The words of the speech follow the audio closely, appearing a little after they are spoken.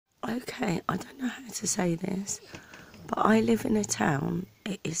Okay, I don't know how to say this, but I live in a town.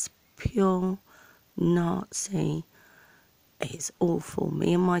 It is pure Nazi. It's awful.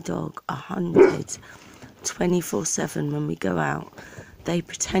 Me and my dog are hunted 24/7 when we go out. They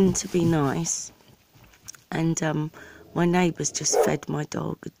pretend to be nice, and my neighbour's just fed my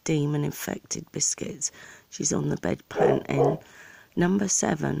dog demon-infected biscuits. She's on the bed panting. Number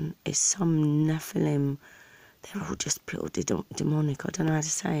 7 is some Nephilim. They're all just pure demonic. I don't know how to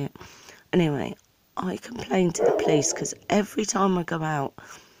say it. Anyway, I complain to the police because every time I go out,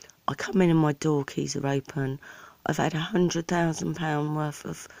 I come in and my door keys are open. I've had £100,000 worth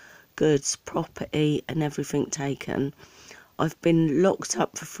of goods, property and everything taken. I've been locked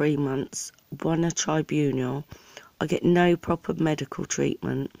up for 3 months, won a tribunal. I get no proper medical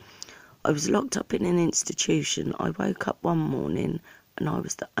treatment. I was locked up in an institution. I woke up one morning and I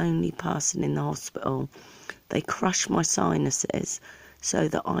was the only person in the hospital. They crush my sinuses so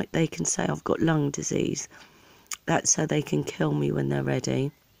that they can say I've got lung disease. That's so they can kill me when they're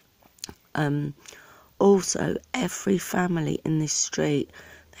ready. Also, every family in this street,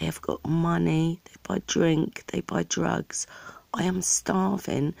 they have got money, they buy drink, they buy drugs. I am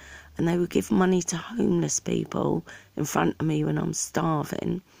starving, and they will give money to homeless people in front of me when I'm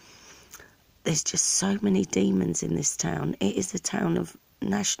starving. There's just so many demons in this town. It is a town of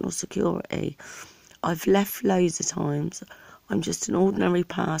national security. I've left loads of times. I'm just an ordinary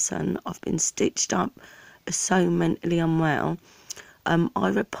person. I've been stitched up as so mentally unwell. I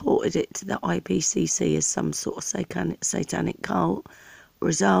reported it to the IPCC as some sort of satanic cult.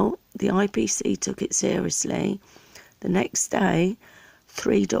 Result, the IPC took it seriously. The next day,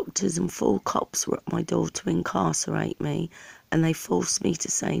 3 doctors and 4 cops were at my door to incarcerate me, and they forced me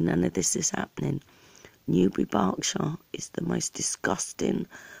to say none of this is happening. Newbury, Berkshire is the most disgusting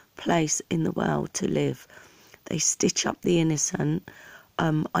place in the world to live. They stitch up the innocent.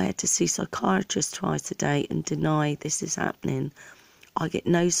 I had to see psychiatrists twice a day and deny this is happening. I get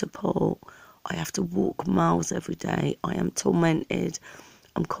no support. I have to walk miles every day. I am tormented.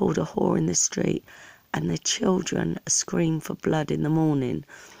 I'm called a whore in the street, and the children scream for blood in the morning.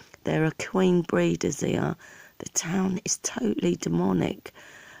 There are queen breeders here. The town is totally demonic.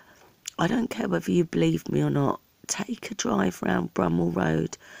 I don't care whether you believe me or not. Take a drive round Brummel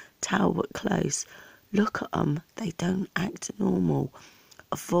Road, Talbot Close. Look at them. They don't act normal.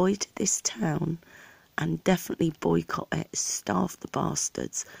 Avoid this town and definitely boycott it. Starve the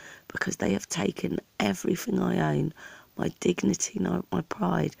bastards, because they have taken everything I own, my dignity, my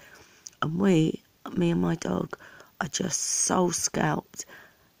pride. And me and my dog, are just soul scalped,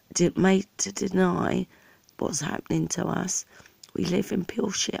 made to deny what's happening to us. We live in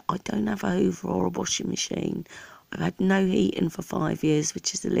pure shit. I don't have a hoover or a washing machine. I've had no heating for 5 years,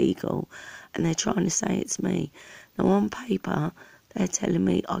 which is illegal, and they're trying to say it's me. Now, on paper, they're telling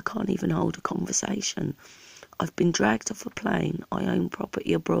me I can't even hold a conversation. I've been dragged off a plane. I own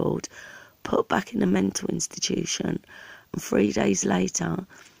property abroad, put back in a mental institution, and 3 days later,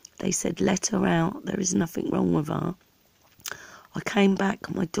 they said, let her out. There is nothing wrong with her. I came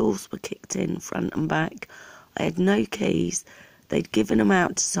back. My doors were kicked in, front and back. I had no keys. They'd given them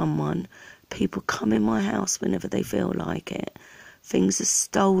out to someone. People come in my house whenever they feel like it. Things are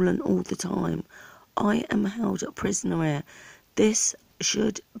stolen all the time. I am held a prisoner here. This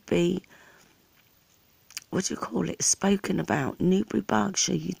should be, spoken about. Newbury,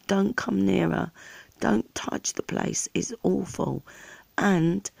 Berkshire, you don't come nearer. Don't touch the place. It's awful.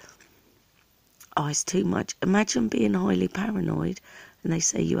 And, it's too much. Imagine being highly paranoid and they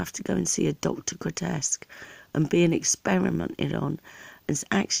say you have to go and see a Dr. Grotesque and being experimented on, and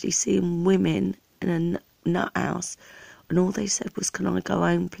actually seeing women in a nut house, and all they said was, can I go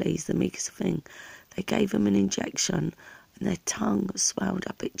home please, the meekest thing. They gave them an injection and their tongue swelled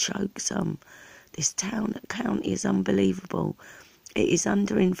up, it chokes them. This county is unbelievable. It is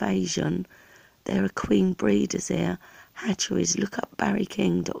under invasion. There are queen breeders here, hatcheries. Look up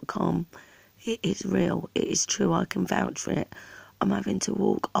barryking.com. It is real, it is true, I can vouch for it. I'm having to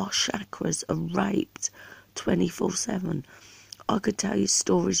walk, our chakras are raped 24/7. I could tell you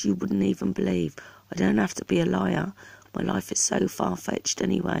stories you wouldn't even believe. I don't have to be a liar. My life is so far-fetched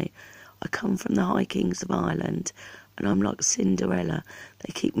anyway. I come from the High Kings of Ireland, and I'm like Cinderella.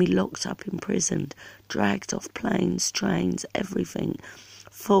 They keep me locked up, imprisoned, dragged off planes, trains, everything.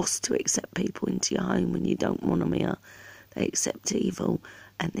 Forced to accept people into your home when you don't want them here. They accept evil,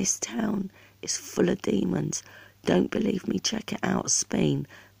 and this town is full of demons. Don't believe me, check it out, Spain.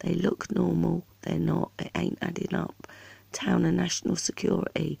 They look normal, they're not, it ain't adding up. Town and national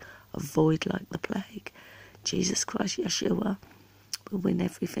security, avoid like the plague. Jesus Christ, Yeshua will win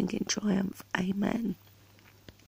everything in triumph. Amen.